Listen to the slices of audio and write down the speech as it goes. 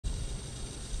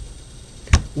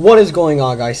What is going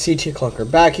on, guys? CT Clunker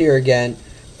back here again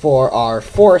for our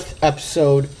 4th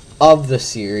episode of the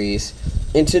series.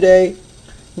 And today,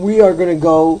 we are going to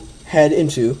go head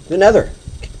into the Nether.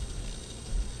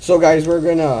 So, guys,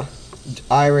 I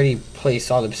already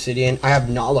placed all the obsidian. I have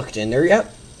not looked in there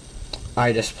yet.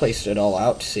 I just placed it all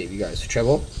out to save you guys the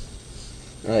trouble.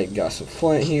 Alright, got some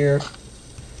flint here.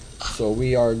 So,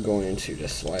 we are going to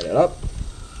just slide it up.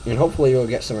 And hopefully, we'll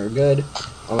get somewhere good.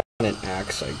 I'll get an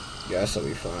axe, I guess I'll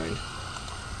be fine.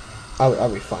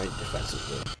 I'll be fine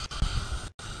defensively.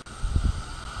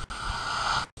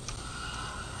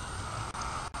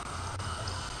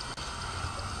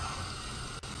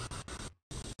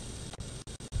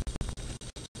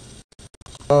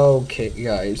 Okay,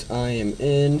 guys, I am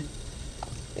in,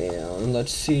 and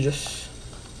let's see just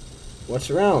what's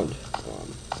around.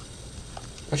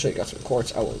 Actually, I got some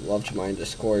quartz. I would love to mine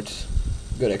this quartz.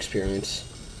 Good experience.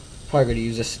 Probably going to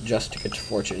use this just to get to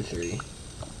Fortune 3.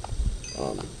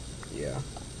 Yeah.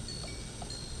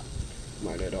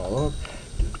 Mine it all up.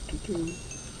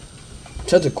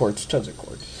 Tons of quartz, tons of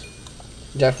quartz.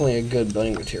 Definitely a good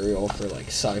building material for, like,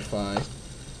 sci-fi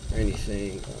or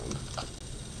anything.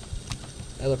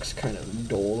 That looks kind of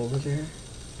dull over there.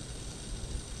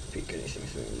 Peek anything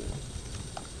through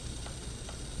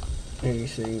now.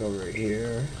 Anything over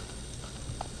here?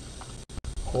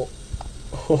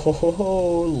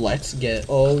 Oh, let's get.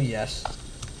 Oh yes,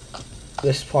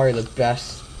 this is probably the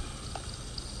best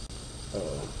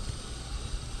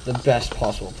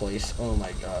possible place. Oh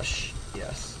my gosh,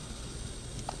 yes.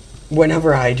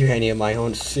 Whenever I do any of my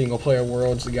own single-player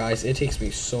worlds, guys, it takes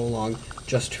me so long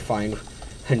just to find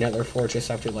another fortress.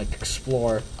 I have to like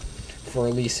explore for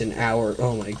at least an hour.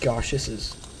 Oh my gosh, this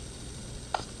is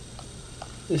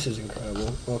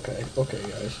incredible. Okay,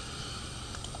 guys.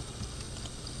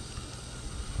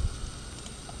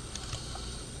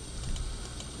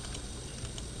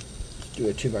 Do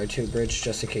a 2x2 bridge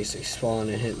just in case they spawn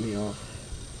and hit me off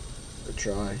or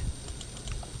try.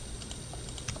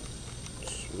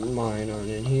 Just mine on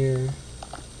in here.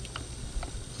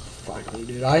 Finally,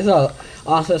 dude. I thought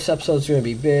this episode's gonna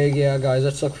be big. Yeah, guys,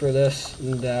 let's look for this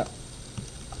and that.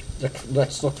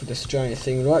 Let's look for this giant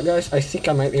thing. You know what, guys? I think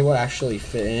I might be able to actually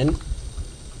fit in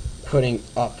putting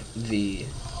up the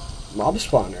mob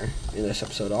spawner in this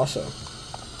episode also.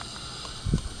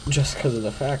 Just because of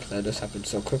the fact that this happened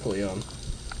so quickly.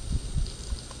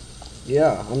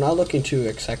 Yeah, I'm not looking to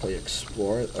exactly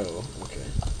explore it. Oh, okay.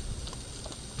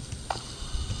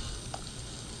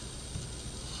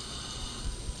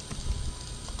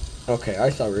 Okay,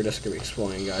 I thought we were just gonna be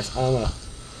exploring, guys. No,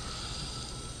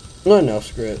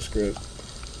 screw it.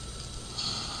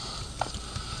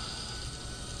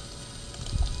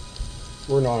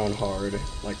 We're not on hard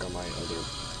like on my other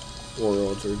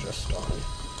worlds. We're just on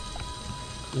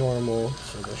normal,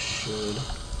 so this should.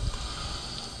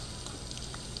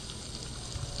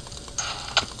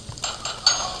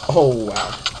 Oh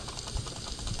wow.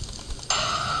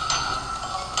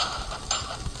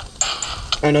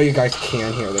 I know you guys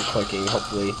can hear the clicking.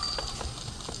 Hopefully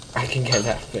I can get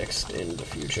that fixed in the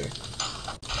future.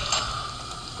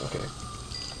 Okay.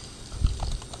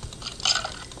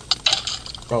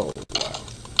 Oh wow.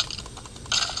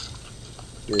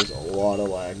 There's a lot of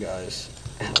lag, guys.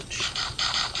 Ouch.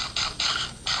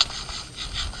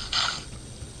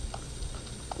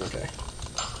 Okay.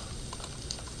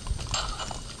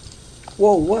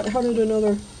 Whoa, what? How did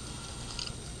another...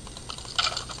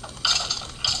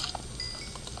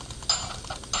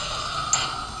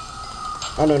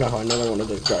 I don't know how another one of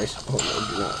those guys... Oh no,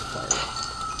 do not fire it.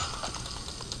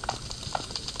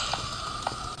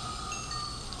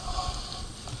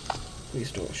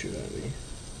 Please don't shoot at me.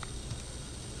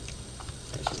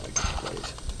 That's not a good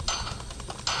place.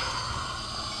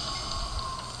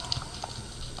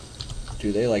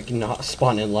 Do they like not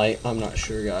spawn in light? I'm not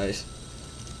sure, guys.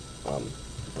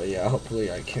 But yeah,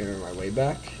 hopefully I can earn my way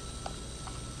back.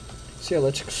 So yeah,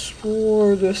 let's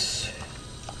explore this.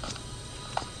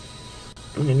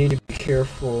 I'm gonna need to be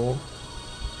careful.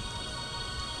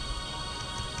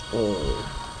 Oh,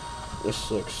 this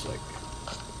looks like,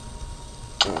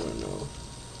 I don't know.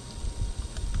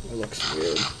 It looks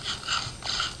weird.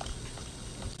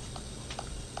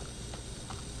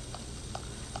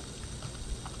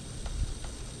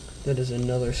 That is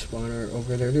another spawner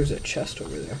over there. There's a chest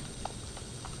over there.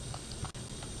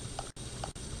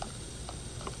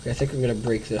 Okay, I think I'm gonna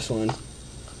break this one.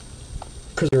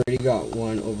 Because I already got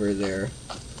one over there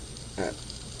at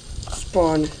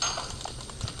spawn.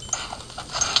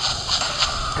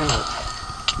 Ow.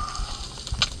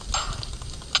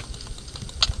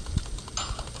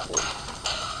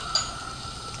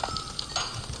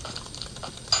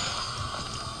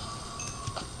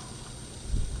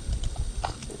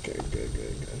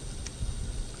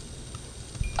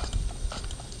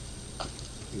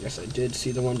 guess I did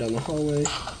see the one down the hallway.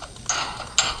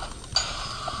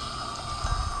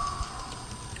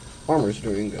 Armor's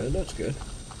doing good, that's good.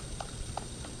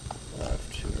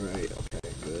 Left to right,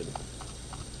 okay, good.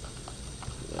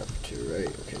 Left to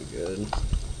right, okay, good.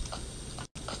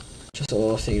 Just a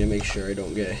little thing to make sure I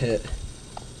don't get hit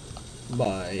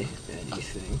by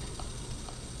anything.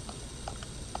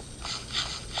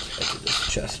 Let's head to this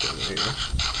chest over here.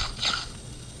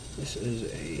 This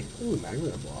is a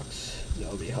magma blocks.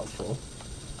 That'll be helpful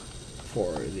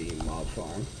for the mob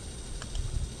farm.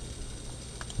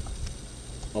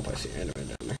 Oh, I see Enderman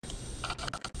down there.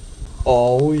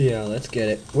 Oh yeah, let's get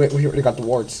it. Wait, we already got the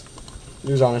warts.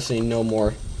 There's honestly no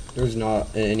more. There's not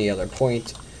any other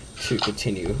point to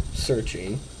continue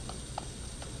searching.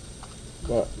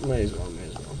 But may as well, may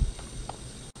as well.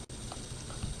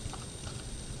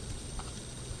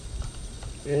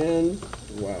 And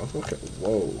wow, okay,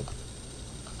 whoa.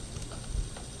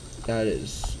 That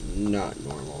is not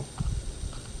normal.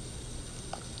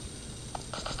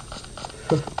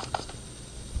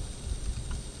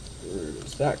 Where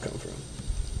does that come from?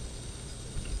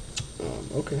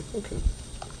 Okay, okay.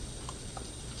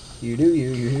 You do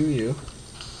you, you do you.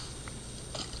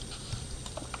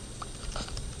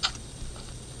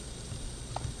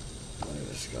 I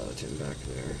have a skeleton back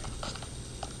there.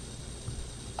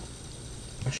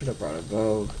 I should have brought a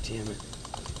bow, damn it.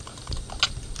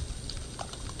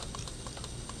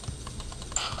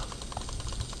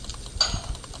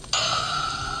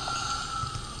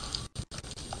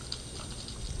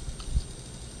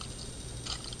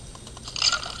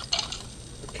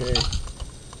 Okay.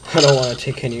 I don't want to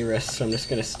take any risks, so I'm just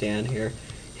going to stand here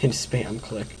and spam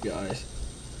click, guys.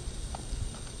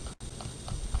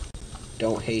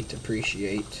 Don't hate,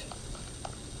 appreciate.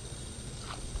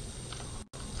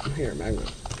 Here, magma.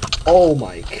 Oh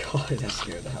my god, that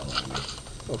scared the hell out of me.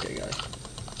 Okay, guys.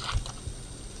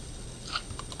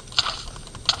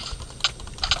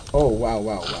 Oh, wow,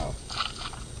 wow, wow.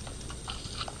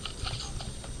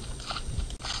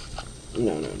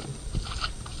 No, no, no.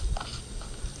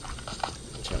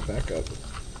 Let's have back up.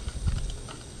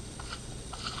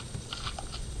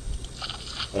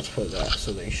 Let's put that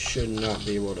so they should not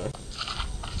be able to.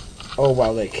 Oh,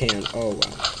 wow, they can. Oh,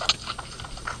 wow.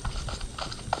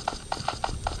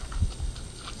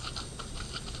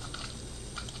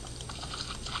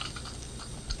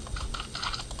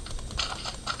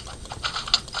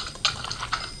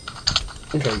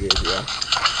 Okay, good, yeah.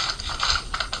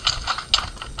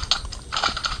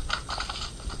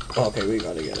 Okay, we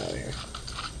gotta get out of here.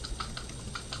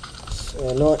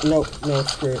 So, no,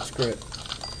 screw it.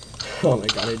 Oh my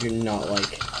god, I do not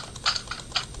like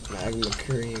magma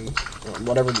cream,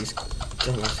 whatever these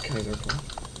dumbass guys are called.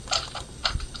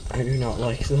 I do not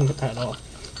like them at all.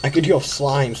 I could do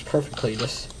slimes perfectly,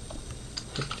 just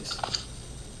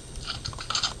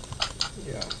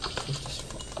yeah, just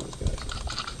fuck those guys.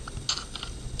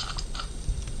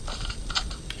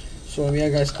 So yeah,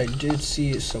 guys, I did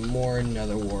see some more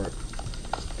nether wart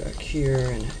back here,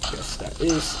 and I guess that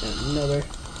is another.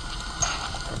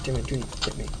 God damn it, do not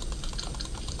hit me.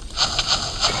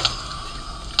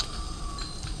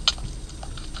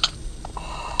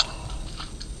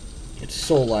 It's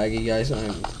so laggy, guys, and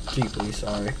I'm deeply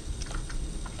sorry.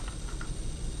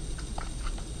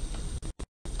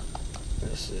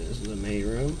 This is the main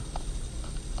room.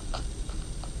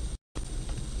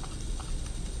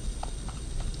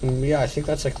 Yeah, I think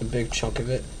that's like the big chunk of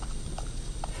it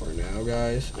for now,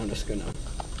 guys. I'm just gonna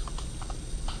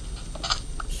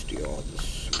steal all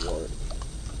this wart.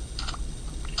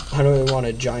 I don't really want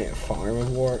a giant farm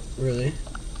of wart, really.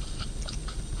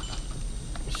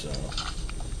 So,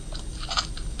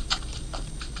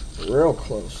 real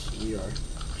close. We are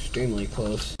extremely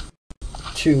close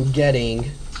to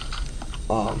getting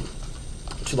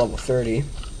to level 30.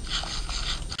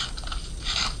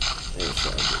 And so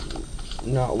I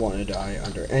do not want to die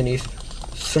under any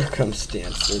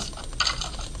circumstances.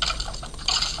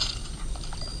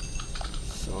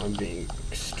 So I'm being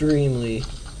extremely.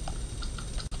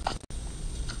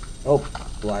 Oh,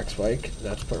 black spike.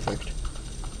 That's perfect.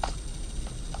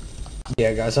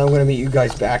 Yeah, guys, I'm gonna meet you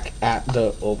guys back at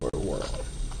the overworld.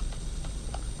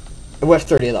 With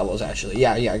 30 levels, actually.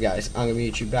 Yeah, guys, I'm gonna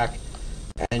meet you back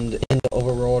and in the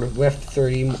overworld with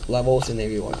 30 levels, and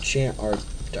maybe one chant or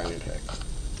diamond pick.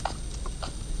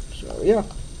 So yeah,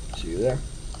 see you there.